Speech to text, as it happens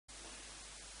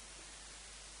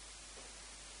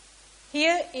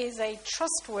Here is a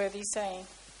trustworthy saying.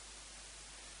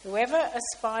 Whoever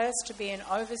aspires to be an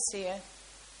overseer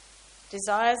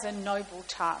desires a noble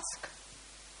task.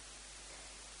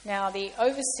 Now, the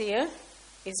overseer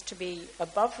is to be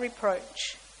above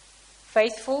reproach,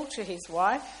 faithful to his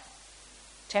wife,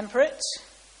 temperate,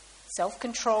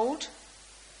 self-controlled,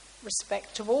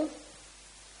 respectable,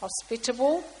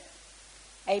 hospitable,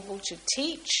 able to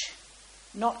teach,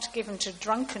 not given to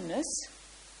drunkenness,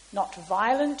 not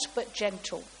violent but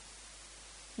gentle,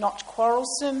 not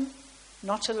quarrelsome,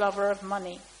 not a lover of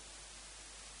money.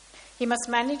 He must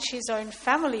manage his own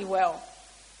family well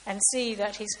and see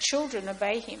that his children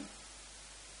obey him,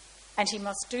 and he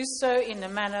must do so in a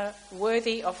manner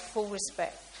worthy of full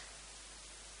respect.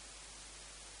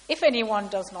 If anyone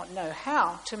does not know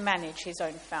how to manage his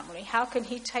own family, how can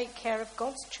he take care of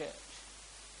God's church?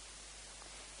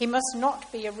 He must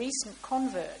not be a recent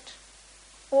convert,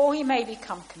 or he may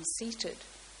become conceited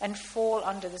and fall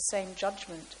under the same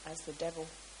judgment as the devil.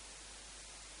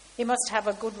 He must have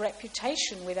a good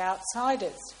reputation with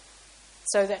outsiders,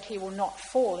 so that he will not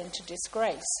fall into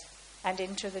disgrace and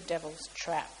into the devil's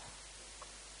trap.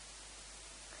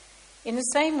 In the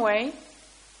same way,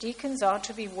 deacons are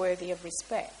to be worthy of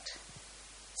respect,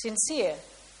 sincere,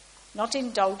 not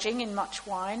indulging in much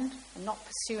wine and not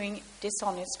pursuing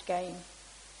dishonest gain.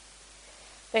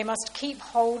 They must keep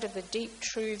hold of the deep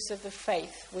truths of the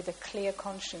faith with a clear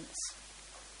conscience.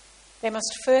 They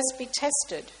must first be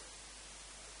tested,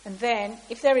 and then,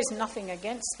 if there is nothing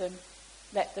against them,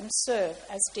 let them serve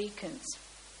as deacons.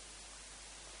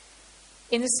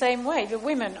 In the same way, the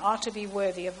women are to be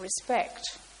worthy of respect,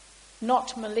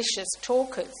 not malicious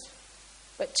talkers,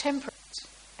 but temperate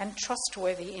and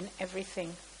trustworthy in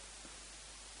everything.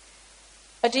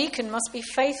 A deacon must be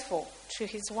faithful to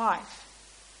his wife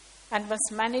and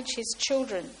must manage his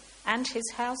children and his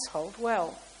household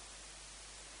well.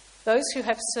 Those who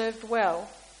have served well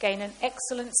gain an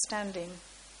excellent standing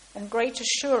and great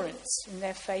assurance in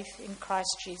their faith in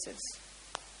Christ Jesus.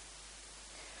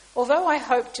 Although I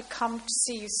hope to come to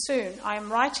see you soon, I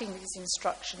am writing these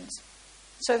instructions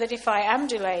so that if I am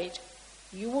delayed,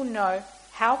 you will know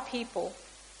how people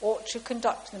ought to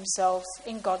conduct themselves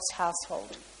in God's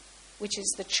household, which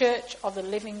is the church of the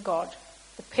living God,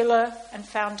 the pillar and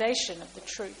foundation of the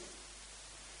truth.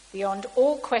 Beyond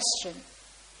all question,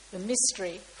 the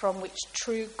mystery from which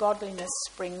true godliness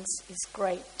springs is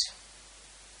great.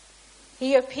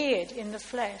 He appeared in the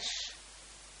flesh,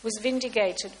 was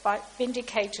vindicated by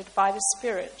the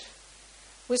Spirit,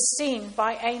 was seen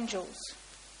by angels,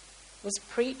 was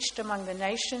preached among the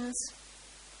nations,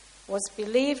 was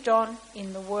believed on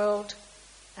in the world,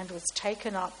 and was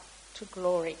taken up to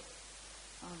glory.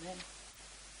 Amen.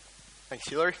 Thanks,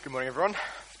 Hilary. Good morning, everyone.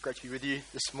 It's great to be with you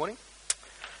this morning.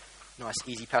 Nice,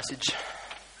 easy passage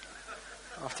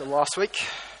after last week.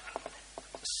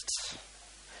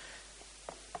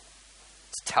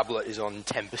 Tablet is on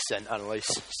 10%,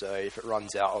 Annalise, so if it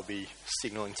runs out, I'll be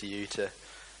signalling to you to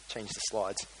change the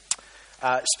slides.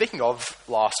 Speaking of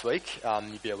last week,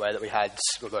 you'd be aware that we had,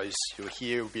 well, those who are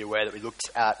here will be aware that we looked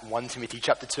at 1 Timothy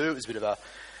chapter 2. It was a bit of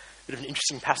an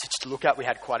interesting passage to look at. We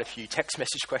had quite a few text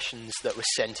message questions that were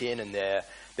sent in, and there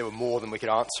were more than we could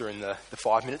answer in the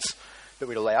 5 minutes that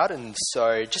we'd allowed. And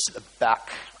so just at the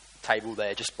back table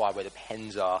there, just by where the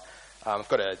pens are, I've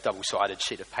got a double-sided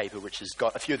sheet of paper which has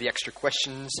got a few of the extra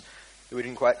questions that we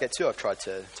didn't quite get to. I've tried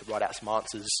to write out some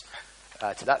answers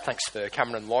to that. Thanks for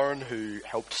Cameron and Lauren who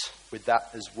helped with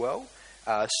that as well.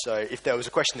 So if there was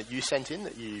a question that you sent in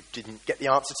that you didn't get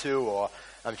the answer to, or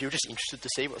if you were just interested to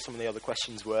see what some of the other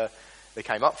questions were that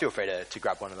came up, feel free to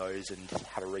grab one of those and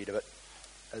have a read of it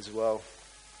as well.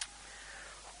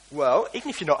 Well,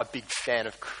 even if you're not a big fan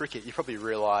of cricket, you probably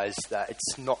realise that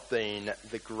it's not been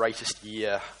the greatest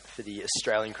year for the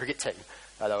Australian cricket team.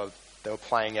 They were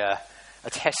playing a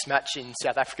test match in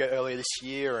South Africa earlier this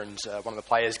year, and one of the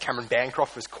players, Cameron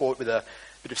Bancroft, was caught with a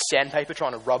bit of sandpaper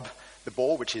trying to rub the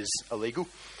ball, which is illegal.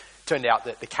 Turned out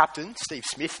that the captain, Steve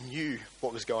Smith, knew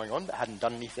what was going on but hadn't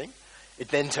done anything. It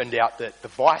then turned out that the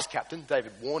vice-captain,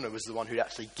 David Warner, was the one who'd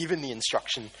actually given the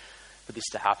instruction for this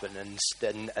to happen. And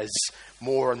then as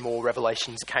more and more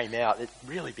revelations came out, it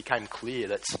really became clear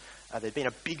that there'd been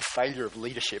a big failure of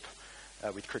leadership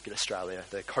with Cricket Australia.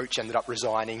 The coach ended up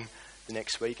resigning the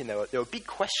next week, and there were big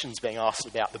questions being asked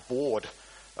about the board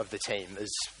of the team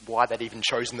as why they'd even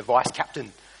chosen the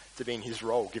vice-captain to be in his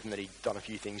role, given that he'd done a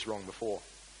few things wrong before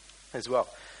as well.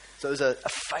 So there was a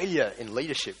failure in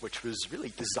leadership which was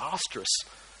really disastrous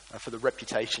for the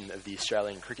reputation of the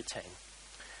Australian cricket team.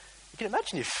 You can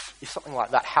imagine if something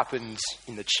like that happened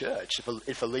in the church,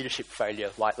 if a leadership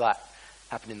failure like that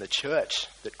happened in the church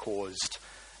that caused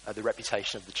the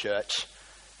reputation of the church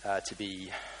to be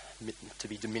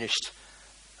diminished.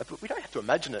 But we don't have to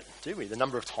imagine it, do we? The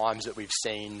number of times that we've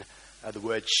seen the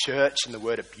word church and the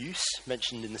word abuse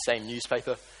mentioned in the same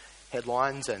newspaper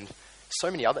headlines, and so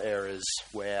many other areas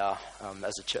where,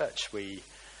 as a church, we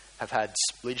have had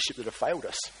leadership that have failed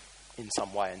us in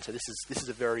some way. And so this is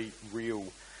a very real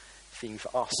thing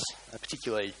for us,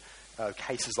 particularly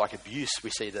cases like abuse. We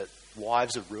see that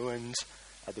lives are ruined,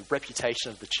 the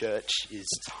reputation of the church is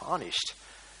tarnished.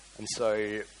 And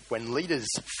so when leaders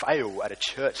fail at a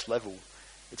church level,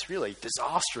 it's really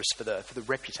disastrous for the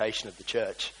reputation of the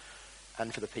church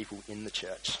and for the people in the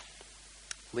church.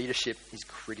 Leadership is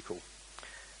critical.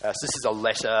 So this is a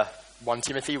letter, 1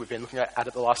 Timothy, we've been looking at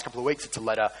it the last couple of weeks. It's a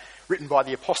letter written by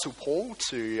the Apostle Paul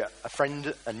to a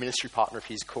friend and ministry partner of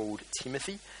his called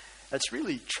Timothy. And it's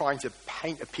really trying to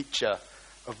paint a picture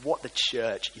of what the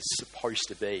church is supposed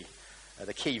to be.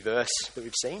 The key verse that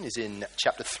we've seen is in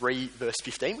chapter 3, verse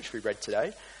 15, which we read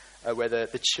today, where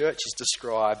the church is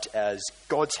described as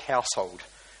God's household,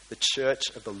 the church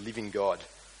of the living God,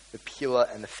 the pillar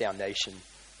and the foundation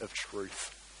of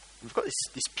truth. And we've got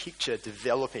this picture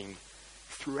developing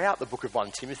throughout the book of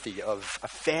 1 Timothy of a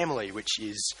family which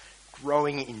is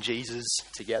growing in Jesus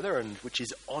together and which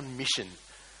is on mission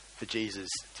for Jesus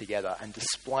together and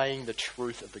displaying the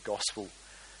truth of the gospel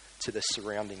to the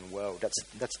surrounding world.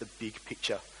 That's the big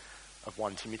picture of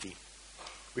 1 Timothy.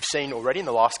 We've seen already in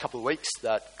the last couple of weeks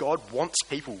that God wants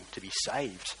people to be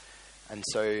saved. And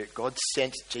so God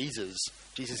sent Jesus.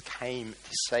 Jesus came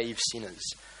to save sinners.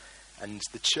 And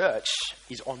the church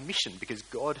is on mission because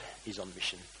God is on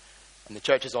mission. And the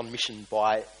church is on mission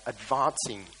by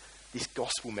advancing this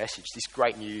gospel message, this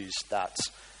great news that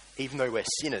even though we're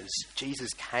sinners,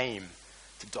 Jesus came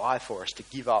to die for us, to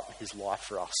give up his life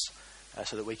for us,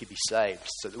 so that we could be saved,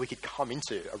 so that we could come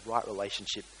into a right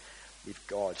relationship with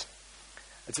God.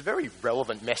 It's a very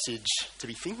relevant message to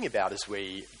be thinking about as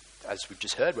we've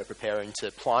just heard, we're preparing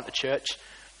to plant a church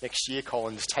next year.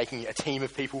 Colin's taking a team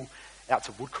of people out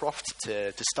to Woodcroft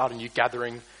to start a new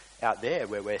gathering out there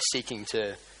where we're seeking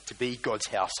to be God's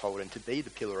household and to be the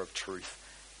pillar of truth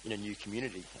in a new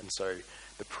community. And so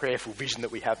the prayerful vision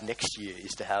that we have next year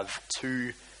is to have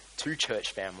two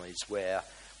church families where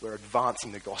we're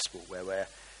advancing the gospel, where we're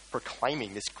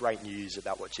proclaiming this great news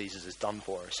about what Jesus has done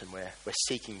for us, and we're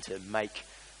seeking to make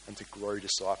and to grow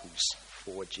disciples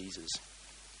for Jesus.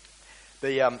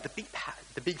 The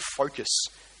big focus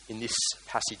in this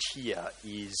passage here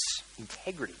is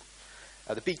integrity.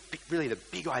 The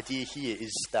big idea here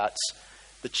is that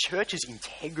the church's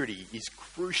integrity is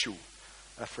crucial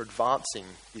for advancing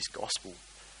this gospel,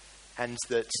 and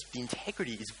that the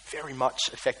integrity is very much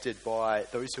affected by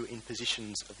those who are in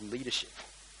positions of leadership.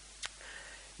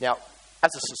 Now,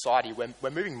 as a society,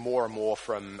 we're moving more and more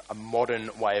from a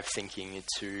modern way of thinking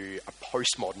to a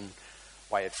postmodern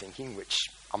way of thinking, which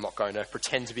I'm not going to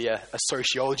pretend to be a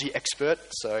sociology expert,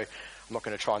 so I'm not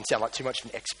going to try and sound like too much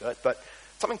of an expert, but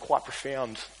something quite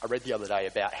profound I read the other day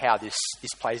about how this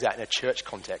plays out in a church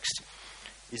context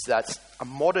is that a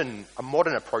modern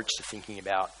approach to thinking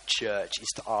about church is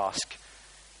to ask,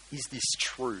 is this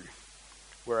true?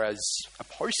 Whereas a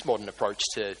postmodern approach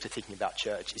to thinking about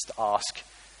church is to ask,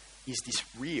 is this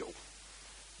real?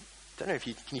 I don't know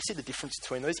can you see the difference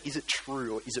between those? Is it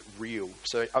true or is it real?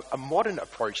 So a modern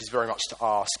approach is very much to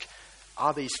ask,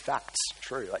 are these facts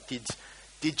true? Like,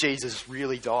 did Jesus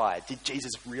really die? Did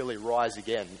Jesus really rise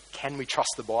again? Can we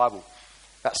trust the Bible?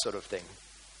 That sort of thing.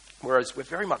 Whereas we're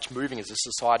very much moving as a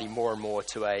society more and more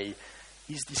to a,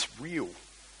 is this real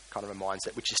kind of a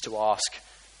mindset, which is to ask,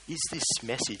 is this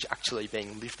message actually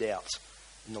being lived out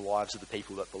in the lives of the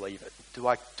people that believe it? Do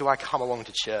I come along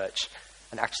to church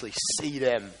and actually see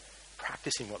them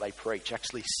practicing what they preach,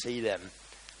 actually see them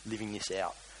living this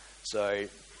out? So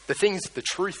the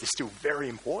truth is still very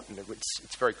important.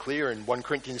 It's very clear in 1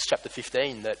 Corinthians chapter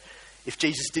 15 that if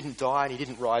Jesus didn't die and he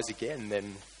didn't rise again,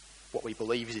 then what we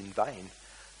believe is in vain.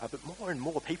 But more and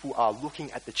more people are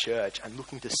looking at the church and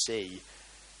looking to see,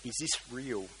 is this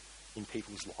real in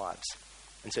people's lives?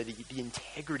 And so the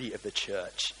integrity of the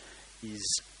church is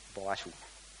vital.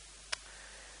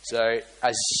 So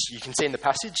as you can see in the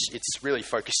passage, it's really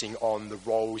focusing on the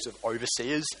roles of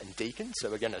overseers and deacons. So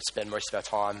we're going to spend most of our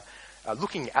time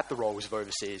looking at the roles of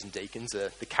overseers and deacons,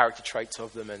 the character traits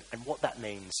of them, and what that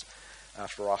means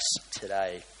for us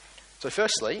today. So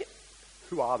firstly,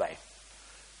 who are they?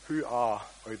 Who are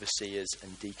overseers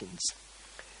and deacons?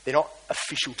 They're not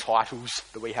official titles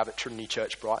that we have at Trinity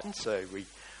Church Brighton, so we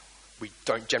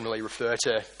don't generally refer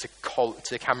to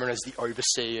Cameron as the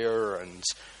overseer and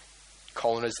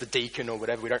Colin as the deacon or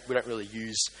whatever. We don't really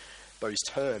use those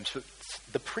terms. But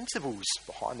the principles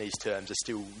behind these terms are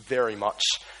still very much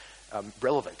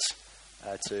relevant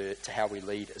to how we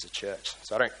lead as a church.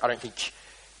 So I don't think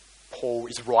Paul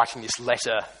is writing this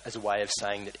letter as a way of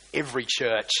saying that every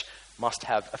church must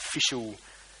have official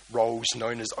roles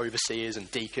known as overseers and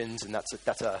deacons, and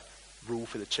that's a rule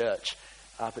for the church.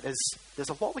 But there's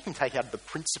a lot we can take out of the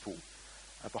principle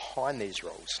behind these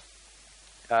roles.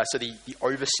 So the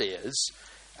overseers,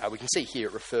 we can see here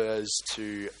it refers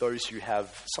to those who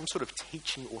have some sort of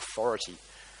teaching authority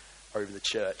over the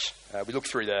church. We look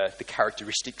through the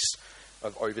characteristics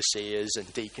of overseers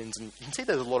and deacons, and you can see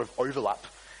there's a lot of overlap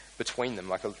between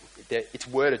them. It's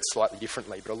worded slightly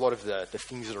differently, but a lot of the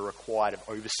things that are required of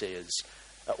overseers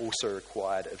are also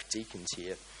required of deacons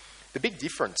here. The big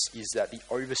difference is that the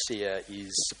overseer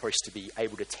is supposed to be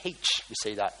able to teach. We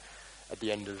see that at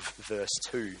the end of verse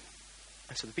 2.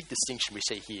 And so the big distinction we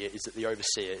see here is that the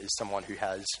overseer is someone who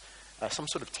has some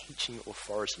sort of teaching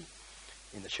authority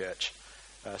in the church.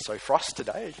 So for us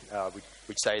today,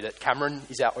 we'd say that Cameron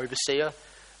is our overseer,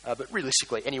 but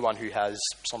realistically anyone who has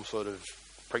some sort of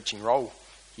preaching role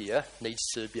here needs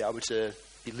to be able to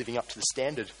be living up to the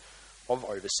standard of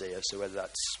overseer. So whether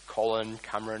that's Colin,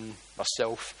 Cameron,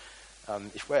 myself,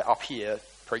 if we're up here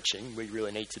preaching, we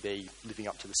really need to be living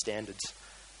up to the standards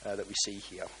that we see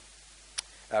here.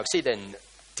 We see then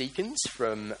deacons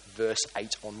from verse 8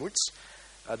 onwards.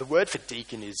 The word for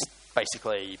deacon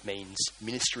basically means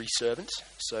ministry servant.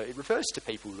 So it refers to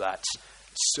people that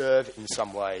serve in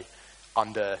some way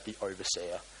under the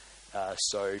overseer.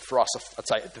 So for us, I'd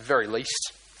say at the very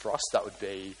least, for us, that would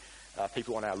be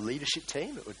people on our leadership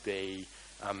team. It would be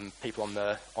people on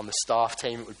the staff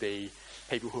team. It would be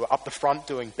people who are up the front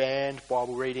doing band,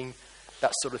 Bible reading,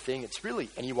 that sort of thing. It's really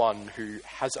anyone who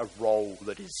has a role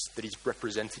that is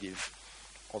representative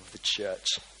of the church.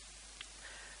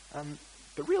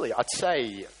 But really, I'd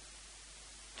say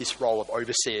this role of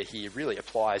overseer here really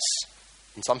applies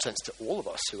in some sense to all of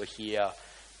us who are here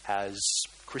as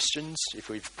Christians. If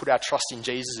we've put our trust in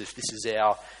Jesus, if this is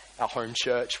our home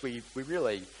church, we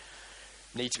really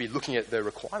need to be looking at the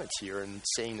requirements here and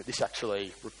seeing that this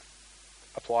actually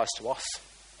applies to us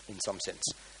in some sense.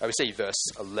 We see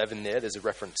verse 11 there, there's a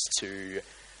reference to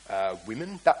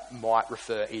women. That might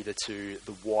refer either to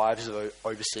the wives of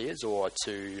overseers or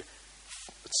the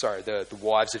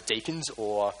wives of deacons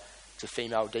or to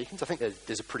female deacons. I think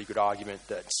there's a pretty good argument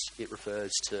that it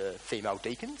refers to female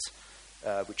deacons,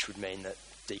 which would mean that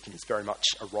deacon is very much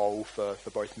a role for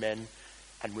both men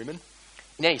and women.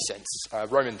 In any sense,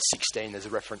 Romans 16, there's a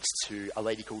reference to a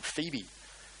lady called Phoebe,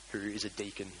 who is a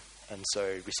deacon. And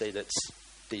so we see that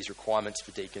these requirements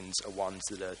for deacons are ones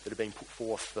that are being put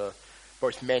forth for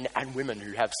both men and women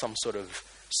who have some sort of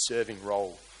serving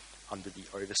role under the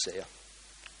overseer.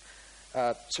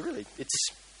 So really,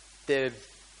 they're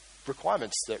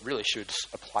requirements that really should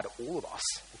apply to all of us.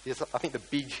 I think the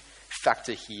big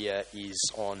factor here is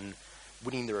on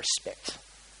winning the respect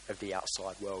of the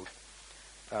outside world.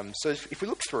 So if we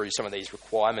look through some of these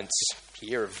requirements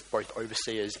here of both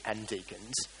overseers and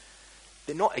deacons,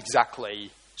 they're not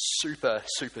exactly super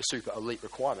elite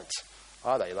requirements,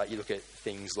 are they? Like you look at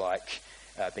things like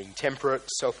being temperate,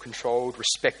 self-controlled,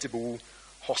 respectable,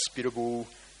 hospitable,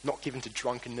 not given to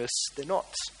drunkenness.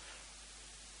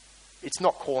 It's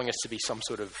not calling us to be some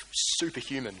sort of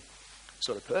superhuman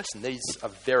sort of person. These are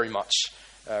very much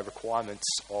requirements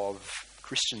of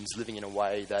Christians living in a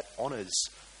way that honours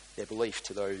their belief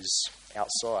to those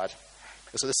outside.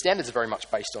 And so the standards are very much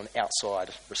based on outside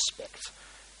respect.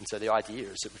 And so the idea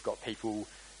is that we've got people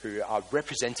who are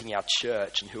representing our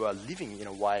church and who are living in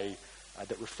a way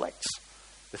that reflects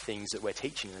the things that we're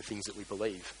teaching and the things that we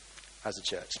believe as a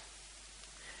church.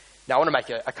 Now, I want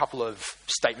to make a couple of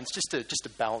statements just to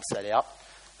balance that out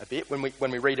a bit.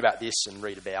 When we read about this and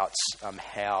read about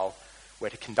how we're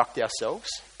to conduct ourselves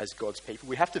as God's people,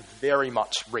 we have to very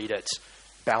much read it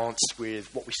balanced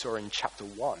with what we saw in chapter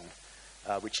 1,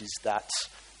 which is that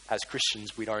as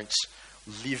Christians we don't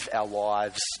live our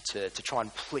lives to try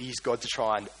and please God, to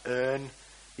try and earn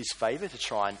his favour, to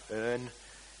try and earn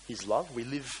his love. We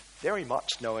live very much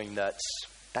knowing that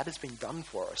has been done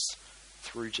for us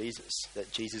through Jesus,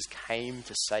 that Jesus came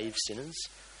to save sinners.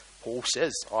 Paul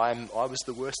says, I was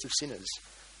the worst of sinners,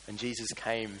 and Jesus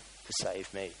came to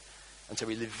save me. And so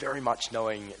we live very much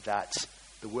knowing that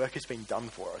the work has been done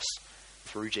for us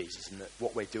through Jesus, and that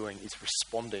what we're doing is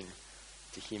responding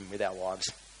to him with our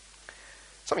lives.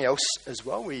 Something else as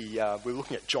well, we're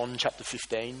looking at John chapter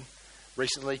 15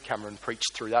 recently. Cameron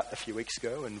preached through that a few weeks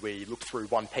ago, and we looked through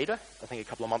 1 Peter, I think a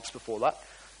couple of months before that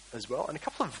as well. And a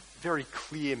couple of very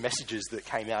clear messages that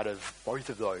came out of both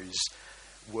of those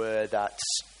were that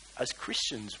as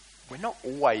Christians, we're not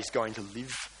always going to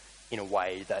live in a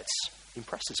way that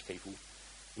impresses people,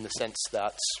 in the sense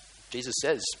that Jesus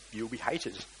says, you'll be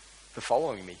hated for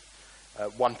following me.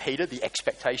 1 Peter, the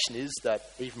expectation is that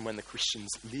even when the Christians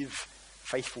live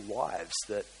faithful lives,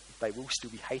 that they will still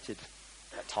be hated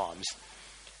at times.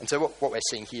 And so what we're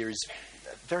seeing here is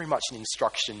very much an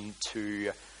instruction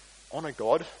to honour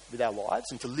God with our lives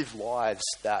and to live lives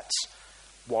that,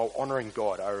 while honouring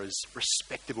God, are as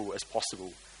respectable as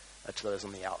possible to those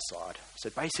on the outside. So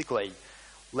basically,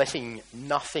 letting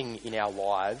nothing in our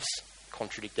lives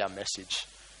contradict our message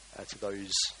to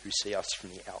those who see us from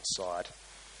the outside.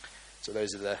 So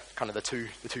those are the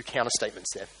two counter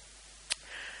statements there.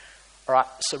 All right.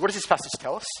 So what does this passage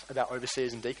tell us about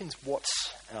overseers and deacons? What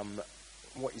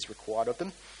is required of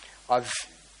them? I've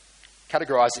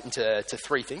categorised it into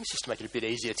 3 things, just to make it a bit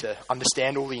easier to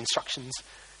understand all the instructions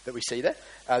that we see there.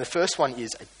 The first one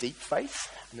is a deep faith,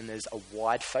 and then there's a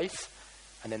wide faith,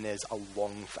 and then there's a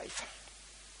long faith.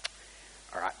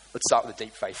 All right, let's start with the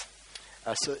deep faith.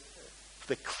 So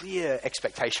the clear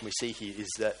expectation we see here is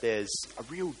that there's a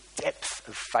real depth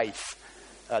of faith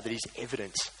that is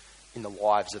evident in the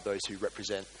lives of those who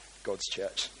represent God's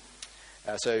church.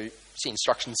 So see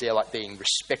instructions there like being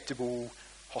respectable,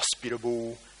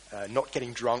 hospitable, not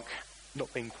getting drunk,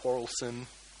 not being quarrelsome.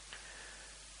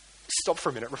 Stop for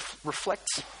a minute, reflect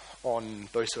on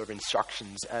those sort of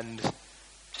instructions, and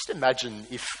just imagine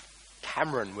if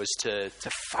Cameron was to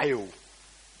fail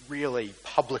really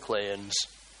publicly and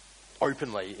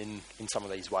openly in some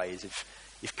of these ways.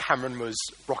 If Cameron was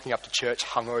rocking up to church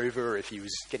hungover, if he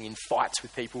was getting in fights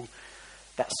with people,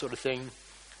 that sort of thing.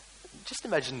 Just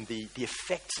imagine the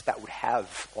effect that would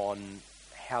have on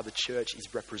how the church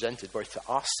is represented, both to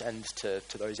us and to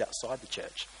those outside the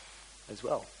church as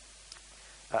well.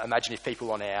 Imagine if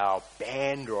people on our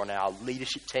band or on our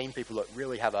leadership team, people that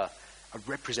really have a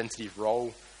representative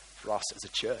role for us as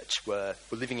a church, were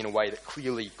living in a way that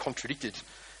clearly contradicted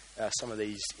some of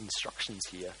these instructions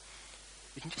here.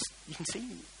 You can see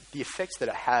the effect that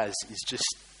it has is just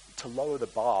to lower the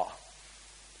bar,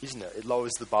 isn't it? It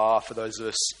lowers the bar for those of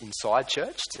us inside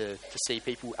church to see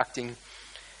people acting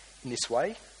in this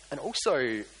way. And also,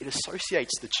 it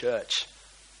associates the church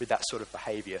with that sort of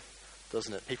behaviour,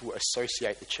 doesn't it? People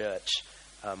associate the church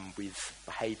with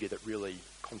behaviour that really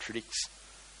contradicts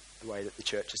the way that the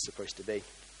church is supposed to be.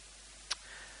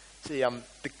 See,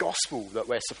 the gospel that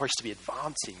we're supposed to be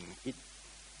advancing,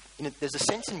 there's a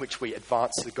sense in which we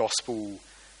advance the gospel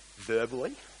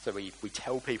verbally, so we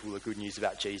tell people the good news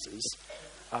about Jesus,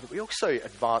 but we also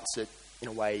advance it in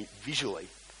a way visually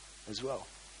as well.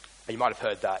 You might have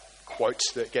heard that quote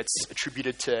that gets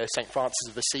attributed to St. Francis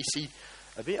of Assisi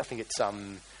a bit. I think it's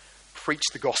preach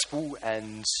the gospel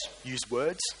and use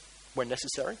words when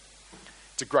necessary.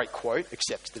 It's a great quote,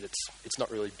 except that it's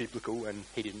not really biblical and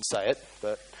he didn't say it.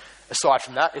 But aside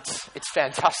from that, it's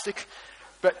fantastic.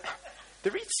 But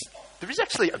there is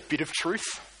actually a bit of truth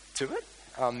to it.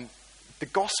 The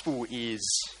gospel is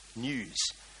news.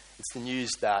 It's the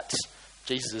news that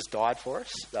Jesus has died for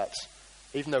us, that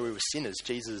even though we were sinners,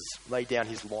 Jesus laid down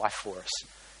his life for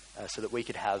us so that we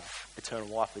could have eternal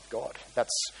life with God.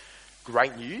 That's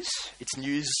great news. It's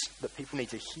news that people need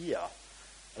to hear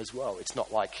as well. It's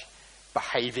not like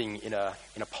behaving in a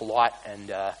polite and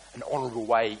an honourable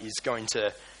way is going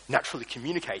to naturally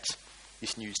communicate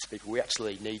this news to people. We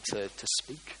actually need to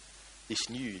speak this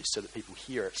news so that people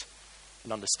hear it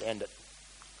and understand it.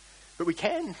 But we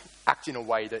can act in a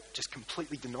way that just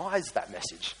completely denies that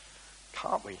message,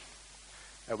 can't we?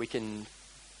 We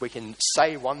can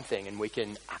say one thing and we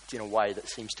can act in a way that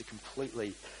seems to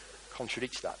completely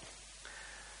contradict that.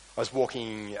 I was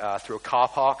walking through a car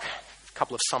park a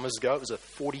couple of summers ago. It was a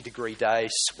 40-degree day,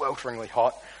 swelteringly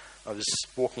hot. I was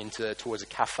walking towards a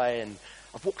cafe, and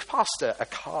I've walked past a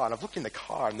car, and I've looked in the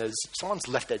car, and someone's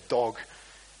left their dog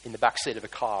in the back seat of a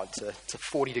car. It's a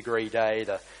 40-degree day.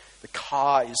 The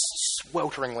car is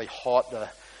swelteringly hot. The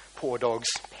poor dog's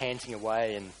panting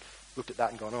away, and looked at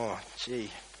that and gone, oh, gee,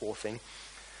 poor thing.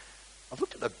 I've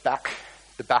looked at the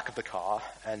back of the car,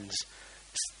 and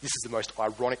this is the most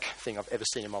ironic thing I've ever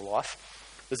seen in my life.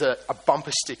 There's a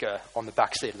bumper sticker on the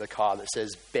back seat of the car that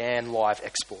says, ban live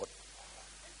export.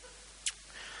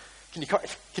 Can you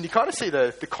kind of see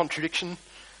the contradiction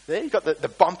there? You've got the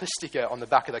bumper sticker on the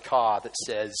back of the car that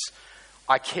says,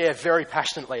 I care very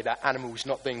passionately about animals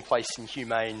not being placed in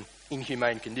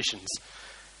inhumane conditions.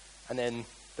 And then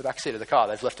the back seat of the car,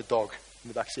 they've left a dog in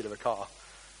the back seat of the car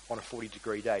on a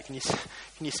 40-degree day. Can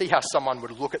you see how someone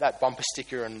would look at that bumper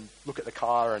sticker and look at the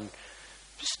car and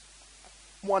just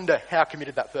wonder how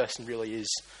committed that person really is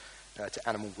to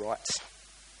animal rights?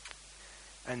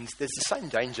 And there's the same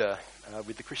danger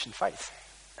with the Christian faith.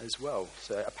 as well.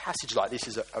 So a passage like this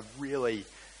is a really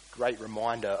great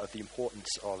reminder of the importance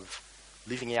of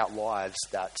living out lives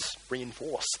that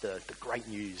reinforce the great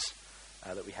news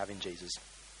that we have in Jesus.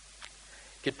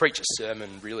 You could preach a sermon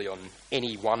really on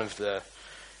any one of the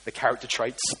character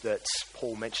traits that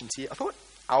Paul mentions here. I thought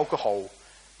alcohol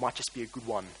might just be a good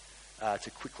one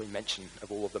to quickly mention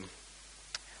of all of them.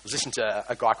 I was listening to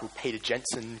a guy called Peter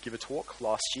Jensen give a talk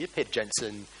last year. Peter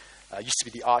Jensen used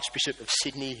to be the Archbishop of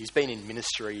Sydney. He's been in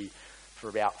ministry for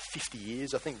about 50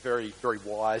 years, I think, very, very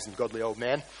wise and godly old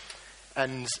man.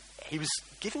 And he was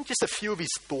giving just a few of his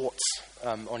thoughts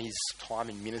on his time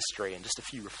in ministry and just a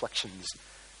few reflections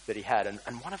that he had.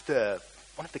 And one of the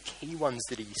key ones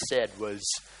that he said was,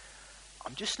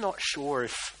 I'm just not sure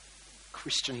if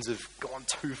Christians have gone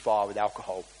too far with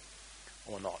alcohol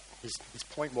or not. His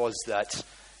point was that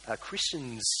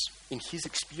Christians, in his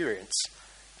experience,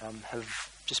 have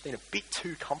just been a bit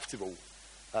too comfortable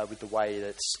with the way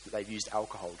that they've used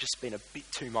alcohol, just been a bit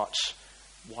too much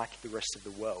like the rest of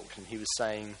the world. And he was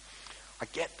saying, I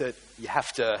get that you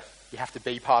have to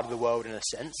be part of the world in a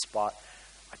sense, but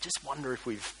I just wonder if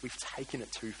we've taken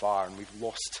it too far and we've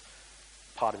lost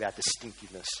part of our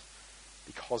distinctiveness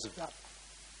because of that.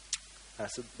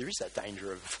 So there is that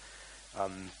danger of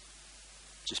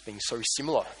just being so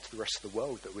similar to the rest of the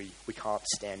world that we can't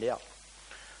stand out.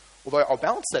 Although I'll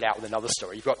balance that out with another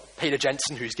story. You've got Peter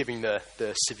Jensen who's giving the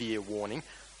severe warning.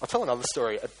 I'll tell another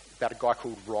story about a guy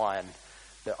called Ryan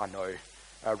that I know.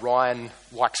 Ryan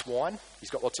likes wine. He's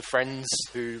got lots of friends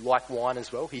who like wine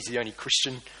as well. He's the only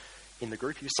Christian in the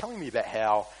group. He was telling me about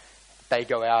how they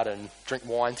go out and drink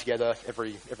wine together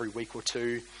every week or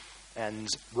two. And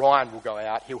Ryan will go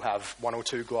out, he'll have 1 or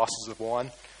 2 glasses of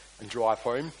wine and drive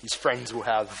home. His friends will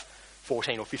have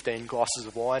 14 or 15 glasses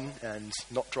of wine and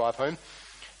not drive home.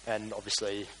 And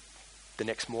obviously, the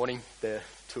next morning, the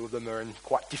two of them are in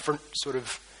quite different sort of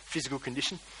physical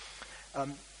condition.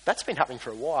 That's been happening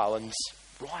for a while, and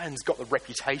Ryan's got the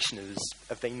reputation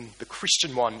of being the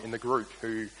Christian one in the group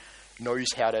who knows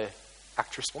how to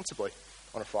act responsibly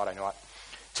on a Friday night.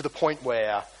 To the point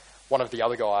where one of the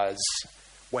other guys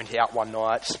went out one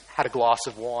night, had a glass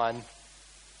of wine,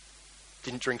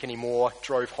 didn't drink any more,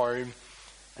 drove home,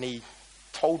 and he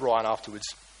told Ryan afterwards,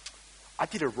 I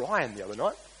did a Ryan the other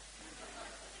night.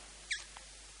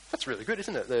 That's really good,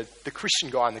 isn't it? The Christian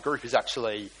guy in the group is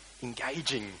actually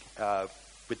engaging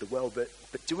with the world,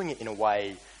 but doing it in a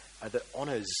way that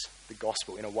honours the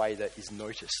gospel, in a way that is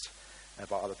noticed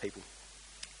by other people.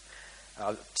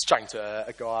 I was chatting to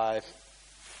a guy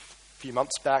few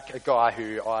months back, a guy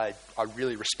who I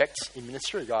really respect in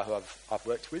ministry, a guy who I've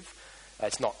worked with.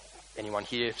 It's not anyone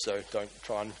here, so don't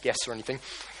try and guess or anything.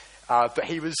 But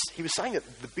he was saying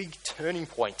that the big turning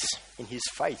point in his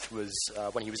faith was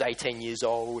when he was 18 years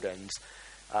old, and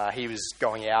he was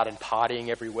going out and partying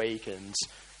every week and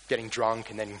getting drunk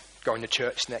and then going to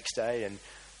church the next day. And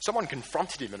someone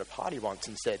confronted him at a party once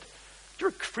and said, "You're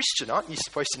a Christian, aren't you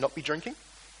supposed to not be drinking?"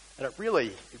 And it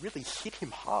really hit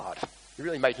him hard. It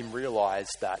really made him realise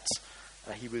that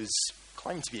he was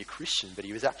claiming to be a Christian, but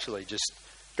he was actually just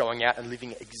going out and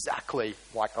living exactly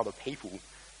like other people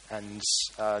and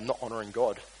not honouring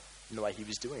God in the way he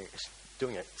was doing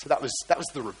it. So that was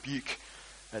the rebuke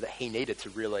that he needed to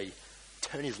really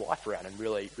turn his life around and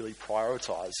really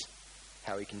prioritise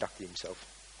how he conducted himself.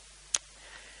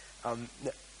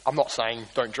 I'm not saying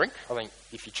don't drink. I think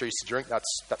if you choose to drink,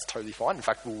 that's totally fine. In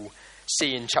fact, we'll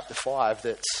see in chapter 5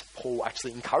 that Paul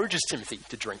actually encourages Timothy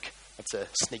to drink. That's a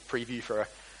sneak preview for a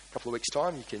couple of weeks'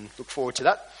 time. You can look forward to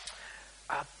that.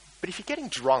 But if you're getting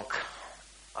drunk,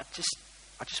 I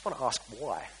just want to ask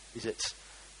why. Is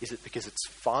it because it's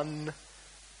fun,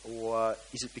 or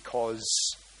is it because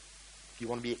you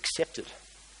want to be accepted?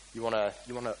 You want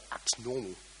to act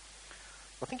normal?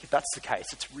 I think if that's the case,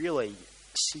 it's really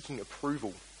seeking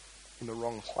approval in the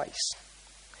wrong place.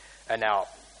 And now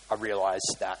I realise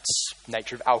that the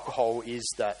nature of alcohol is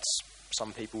that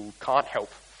some people can't help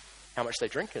how much they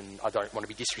drink, and I don't want to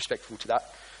be disrespectful to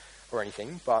that or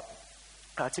anything, but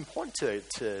it's important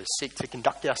to seek to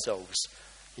conduct ourselves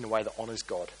in a way that honours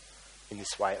God in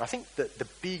this way. And I think that the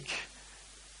big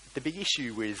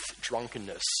issue with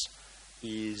drunkenness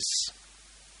is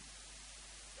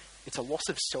it's a loss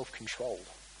of self-control.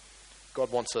 God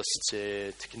wants us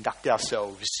to conduct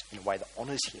ourselves in a way that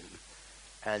honours him.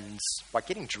 And by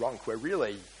getting drunk, we're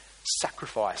really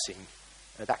sacrificing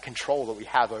that control that we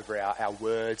have over our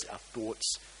words, our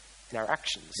thoughts, and our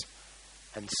actions.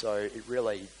 And so it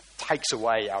really takes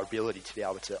away our ability to be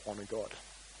able to honour God.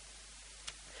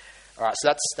 All right,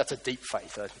 so that's a deep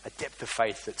faith, a depth of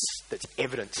faith that's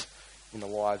evident in the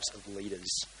lives of leaders.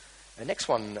 The next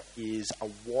one is a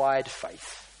wide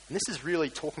faith. And this is really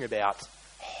talking about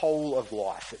whole of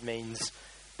life. It means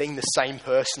being the same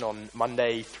person on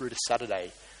Monday through to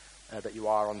Saturday that you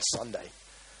are on Sunday.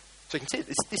 So you can see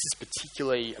this is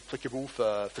particularly applicable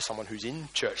for someone who's in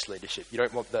church leadership. You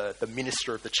don't want the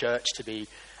minister of the church to be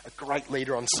a great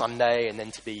leader on Sunday and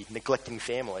then to be neglecting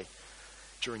family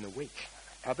during the week.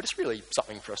 But it's really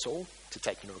something for us all to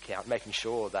take into account, making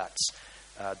sure that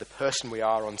the person we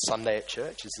are on Sunday at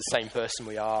church is the same person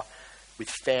we are with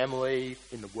family,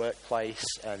 in the workplace,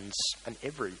 and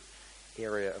every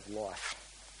area of life.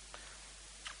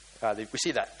 We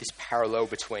see that this parallel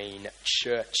between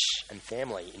church and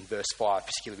family in verse 5,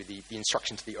 particularly with the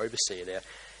instruction to the overseer there.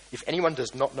 If anyone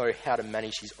does not know how to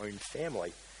manage his own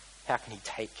family, how can he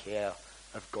take care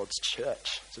of God's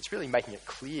church? So it's really making it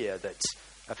clear that,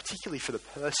 particularly for the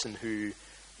person who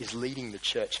is leading the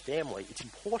church family, it's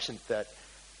important that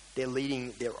they're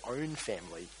leading their own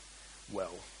family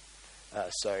well.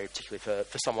 So particularly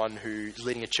for someone who's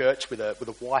leading a church with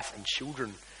a wife and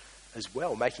children as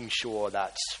well, making sure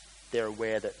that they're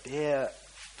aware that their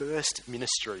first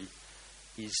ministry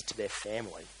is to their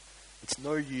family. It's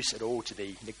no use at all to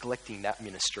be neglecting that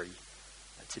ministry,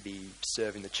 to be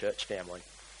serving the church family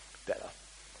better.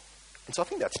 And so I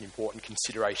think that's an important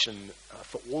consideration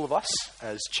for all of us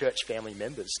as church family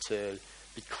members, to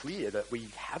be clear that we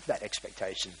have that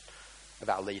expectation of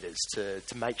our leaders, to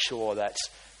make sure that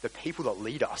the people that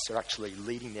lead us are actually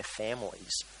leading their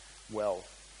families well.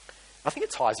 I think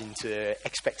it ties into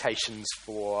expectations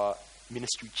for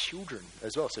ministry children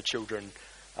as well. So children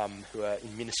who are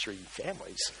in ministry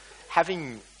families,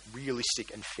 having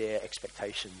realistic and fair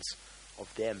expectations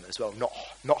of them as well,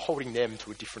 not holding them to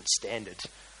a different standard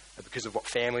because of what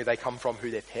family they come from,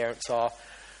 who their parents are,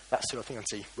 that sort of thing. I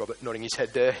see Robert nodding his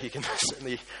head there. You can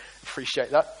certainly appreciate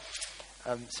that.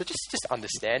 So just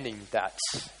understanding that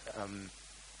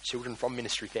children from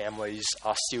ministry families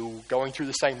are still going through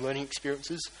the same learning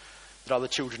experiences that other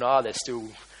children are. They're still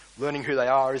learning who they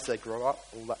are as they grow up,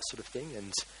 all that sort of thing,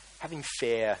 and having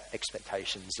fair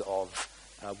expectations of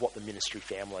what the ministry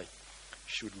family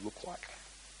should look like.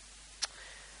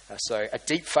 So a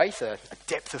deep faith, a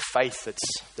depth of faith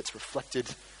that's reflected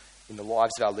in the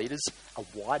lives of our leaders, a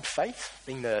wide faith,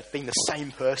 being the same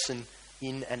person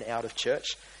in and out of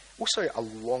church, also a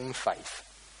long faith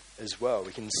as well.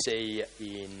 We can see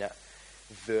in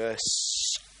verse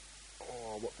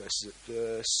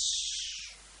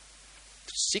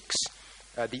 6,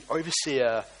 the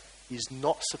overseer is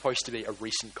not supposed to be a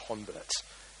recent convert.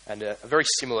 And a very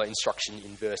similar instruction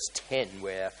in verse 10,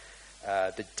 where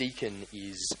the deacon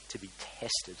is to be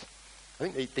tested. I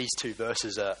think these two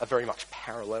verses are very much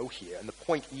parallel here. And the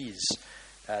point is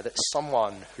that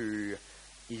someone who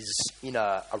is in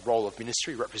a role of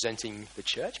ministry representing the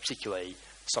church, particularly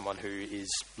someone who is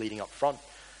leading up front,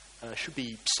 should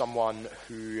be someone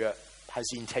who has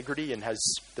the integrity and has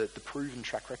the proven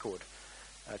track record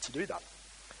to do that.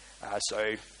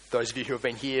 So those of you who have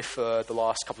been here for the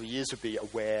last couple of years would be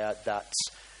aware that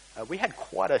we had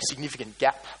quite a significant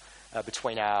gap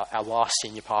between our last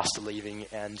senior pastor leaving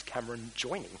and Cameron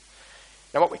joining.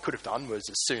 Now, what we could have done was,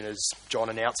 as soon as John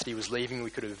announced he was leaving,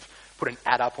 we could have put an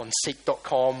ad up on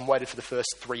seek.com, waited for the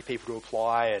first 3 people to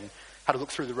apply, and had a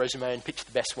look through the resume and picked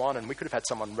the best one, and we could have had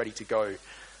someone ready to go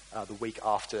the week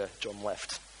after John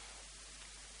left.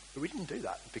 But we didn't do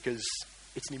that because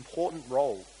it's an important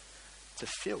role to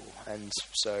fill. And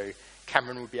so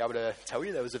Cameron would be able to tell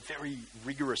you there was a very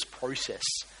rigorous process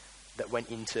that went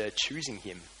into choosing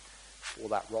him for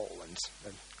that role, and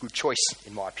a good choice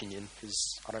in my opinion,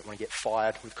 because I don't want to get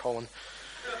fired with Colin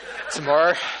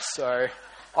tomorrow. So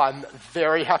I'm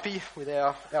very happy with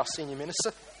our senior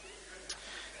minister,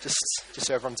 just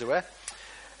so everyone's aware.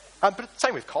 But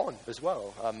same with Colin as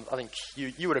well. I think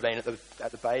you would have been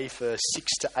at the Bay for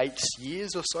 6 to 8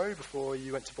 years or so before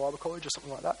you went to Bible college or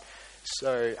something like that.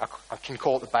 So I can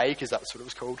call it the Bay because that's what it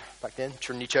was called back then.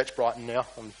 Trinity Church Brighton now.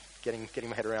 I'm getting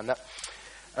my head around that.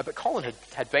 But Colin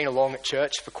had been along at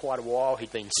church for quite a while.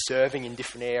 He'd been serving in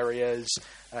different areas.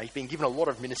 He'd been given a lot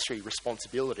of ministry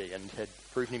responsibility and had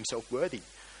proven himself worthy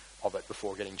of it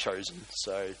before getting chosen.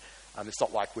 So it's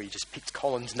not like we just picked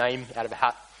Colin's name out of a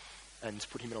hat and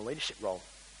put him in a leadership role.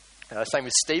 Same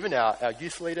with Stephen, our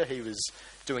youth leader. He was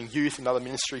doing youth and other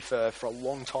ministry for a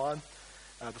long time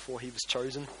before he was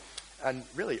chosen. And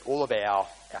really all of our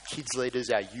kids leaders,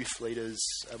 our youth leaders,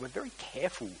 we're very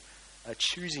careful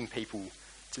choosing people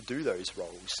to do those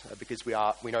roles because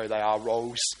we know they are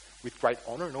roles with great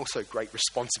honour and also great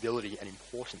responsibility and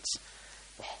importance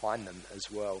behind them as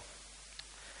well.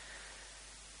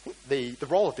 The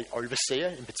role of the overseer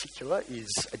in particular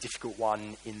is a difficult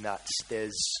one in that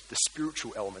there's the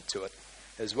spiritual element to it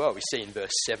as well. We see in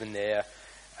verse 7 there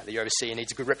The overseer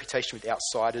needs a good reputation with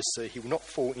outsiders so he will not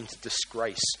fall into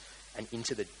disgrace and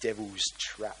into the devil's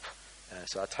trap.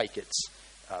 So I take it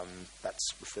that's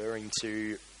referring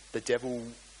to the devil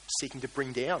seeking to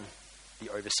bring down the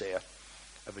overseer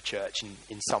of a church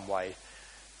in some way,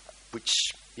 which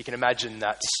you can imagine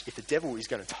that if the devil is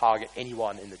going to target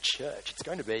anyone in the church, it's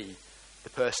going to be the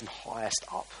person highest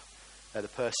up, the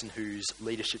person whose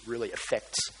leadership really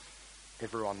affects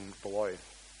everyone below.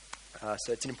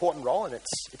 So it's an important role, and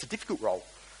it's a difficult role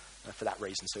for that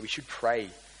reason. So we should pray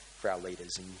for our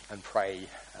leaders and pray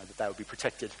that they will be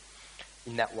protected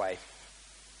in that way.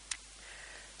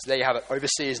 So there you have it.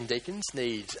 Overseers and deacons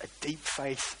need a deep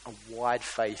faith, a wide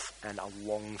faith, and a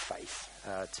long faith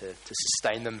to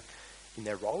sustain them in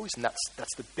their roles. And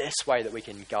that's the best way that we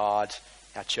can guard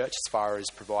our church as far as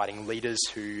providing leaders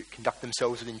who conduct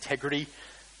themselves with integrity,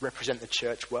 represent the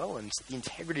church well, and the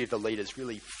integrity of the leaders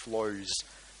really flows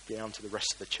down to the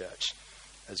rest of the church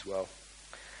as well.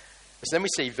 So then we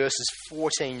see verses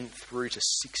 14 through to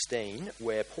 16,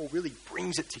 where Paul really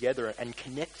brings it together and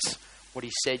connects what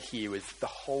he said here with the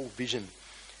whole vision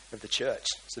of the church.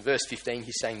 So verse 15,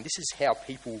 he's saying this is how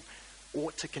people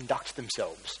ought to conduct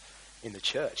themselves in the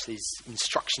church. These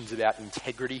instructions about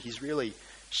integrity, he's really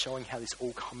showing how this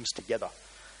all comes together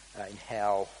in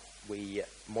how we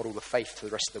model the faith to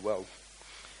the rest of the world.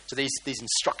 So these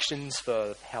instructions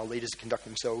for how leaders conduct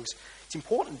themselves, it's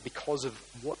important because of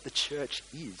what the church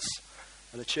is.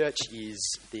 And the church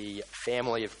is the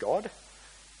family of God,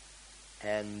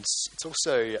 and it's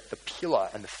also the pillar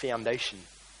and the foundation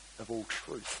of all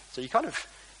truth. So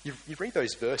you read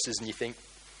those verses and you think,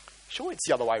 surely it's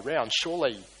the other way around.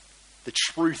 Surely the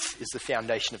truth is the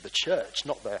foundation of the church,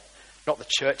 not the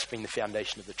church being the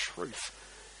foundation of the truth.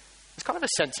 There's kind of a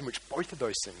sense in which both of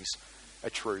those things are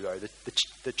true, though.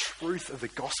 The truth of the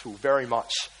gospel very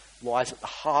much lies at the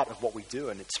heart of what we do,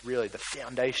 and it's really the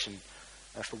foundation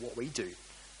for what we do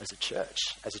as a church.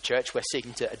 As a church, we're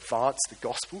seeking to advance the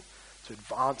gospel, to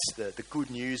advance the good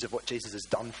news of what Jesus has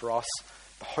done for us,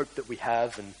 the hope that we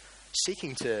have, and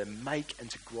seeking to make and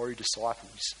to grow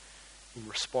disciples in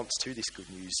response to this good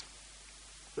news.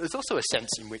 But there's also a sense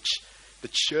in which the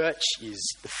church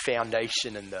is the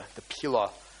foundation and the pillar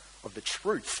of the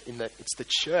truth, in that it's the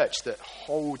church that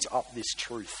holds up this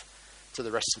truth to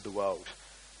the rest of the world.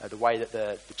 The way that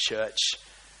the church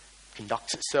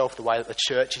conducts itself, the way that the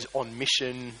church is on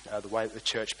mission, the way that the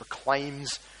church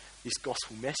proclaims this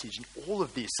gospel message. And all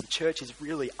of this, the church is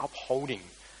really upholding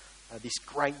this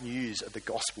great news of the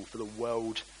gospel for the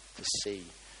world to see.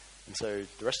 And so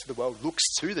the rest of the world looks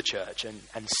to the church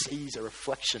and sees a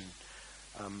reflection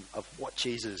of what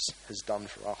Jesus has done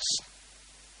for us.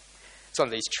 Some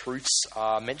of these truths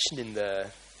are mentioned in the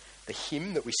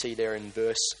hymn that we see there in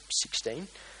verse 16,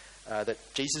 that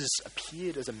Jesus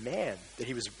appeared as a man, that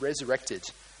he was resurrected,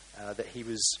 that he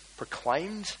was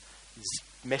proclaimed, his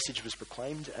message was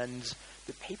proclaimed, and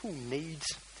that people need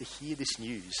to hear this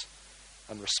news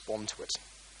and respond to it.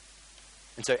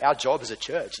 And so our job as a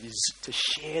church is to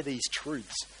share these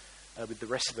truths with the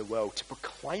rest of the world, to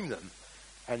proclaim them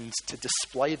and to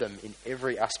display them in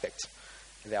every aspect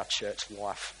of our church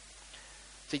life.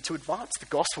 See, to advance the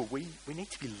gospel, we need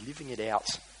to be living it out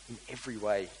in every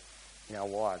way in our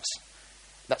lives.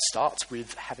 That starts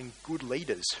with having good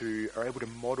leaders who are able to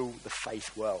model the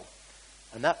faith well.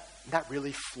 And that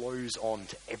really flows on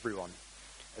to everyone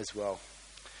as well.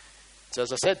 So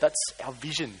as I said, that's our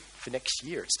vision for next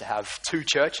year. It's to have 2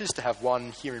 churches, to have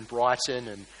one here in Brighton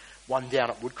and one down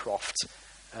at Woodcroft,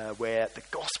 where the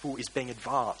gospel is being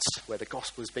advanced, where the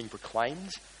gospel is being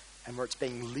proclaimed, and where it's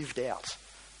being lived out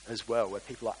as well, where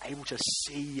people are able to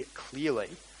see clearly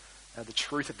the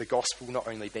truth of the gospel not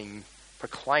only being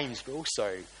proclaimed, but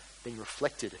also being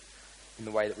reflected in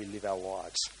the way that we live our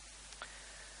lives.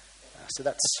 So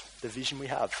that's the vision we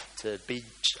have, to be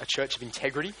a church of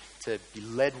integrity, to be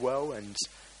led well, and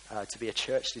to be a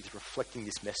church that is reflecting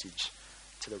this message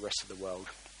to the rest of the world.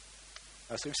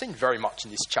 So we've seen very much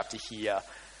in this chapter here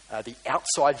the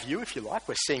outside view, if you like.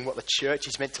 We're seeing what the church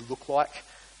is meant to look like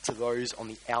to those on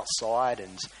the outside,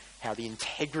 and how the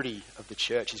integrity of the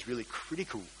church is really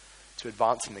critical to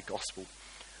advancing the gospel.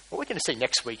 What we're going to see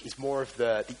next week is more of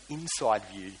the inside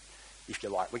view, if you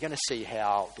like. We're going to see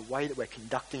how the way that we're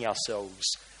conducting ourselves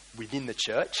within the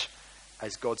church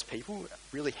as God's people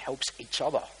really helps each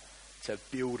other to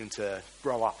build and to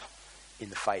grow up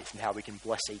in the faith, and how we can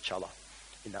bless each other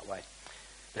in that way.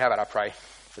 But how about I pray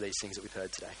for these things that we've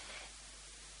heard today?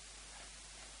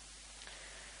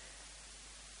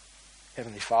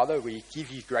 Heavenly Father, we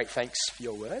give you great thanks for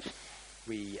your word.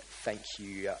 We thank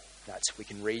you that we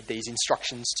can read these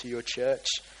instructions to your church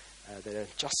that are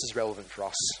just as relevant for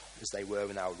us as they were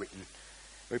when they were written.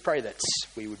 We pray that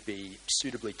we would be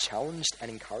suitably challenged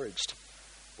and encouraged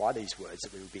by these words,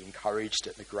 that we would be encouraged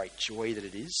at the great joy that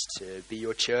it is to be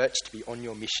your church, to be on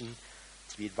your mission,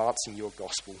 to be advancing your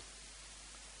gospel.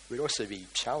 We'd also be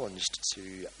challenged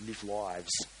to live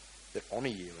lives that honour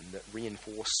you and that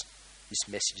reinforce this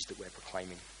message that we're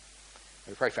proclaiming. And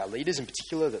we pray for our leaders in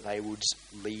particular, that they would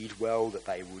lead well, that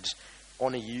they would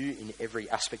honour you in every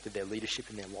aspect of their leadership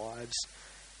in their lives,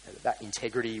 and that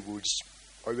integrity would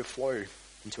overflow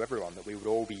into everyone, that we would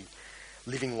all be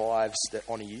living lives that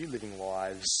honour you, living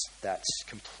lives that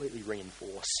completely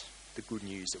reinforce the good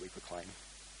news that we proclaim.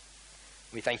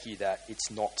 We thank you that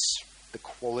it's not the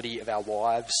quality of our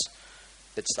lives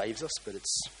that saves us, but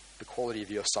it's the quality of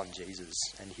your Son Jesus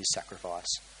and his sacrifice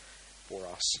for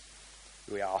us.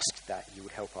 We ask that you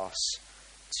would help us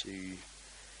to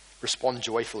respond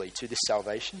joyfully to this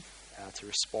salvation, to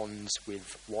respond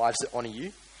with lives that honour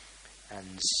you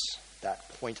and that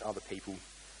point other people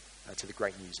to the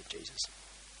great news of Jesus.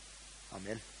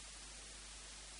 Amen.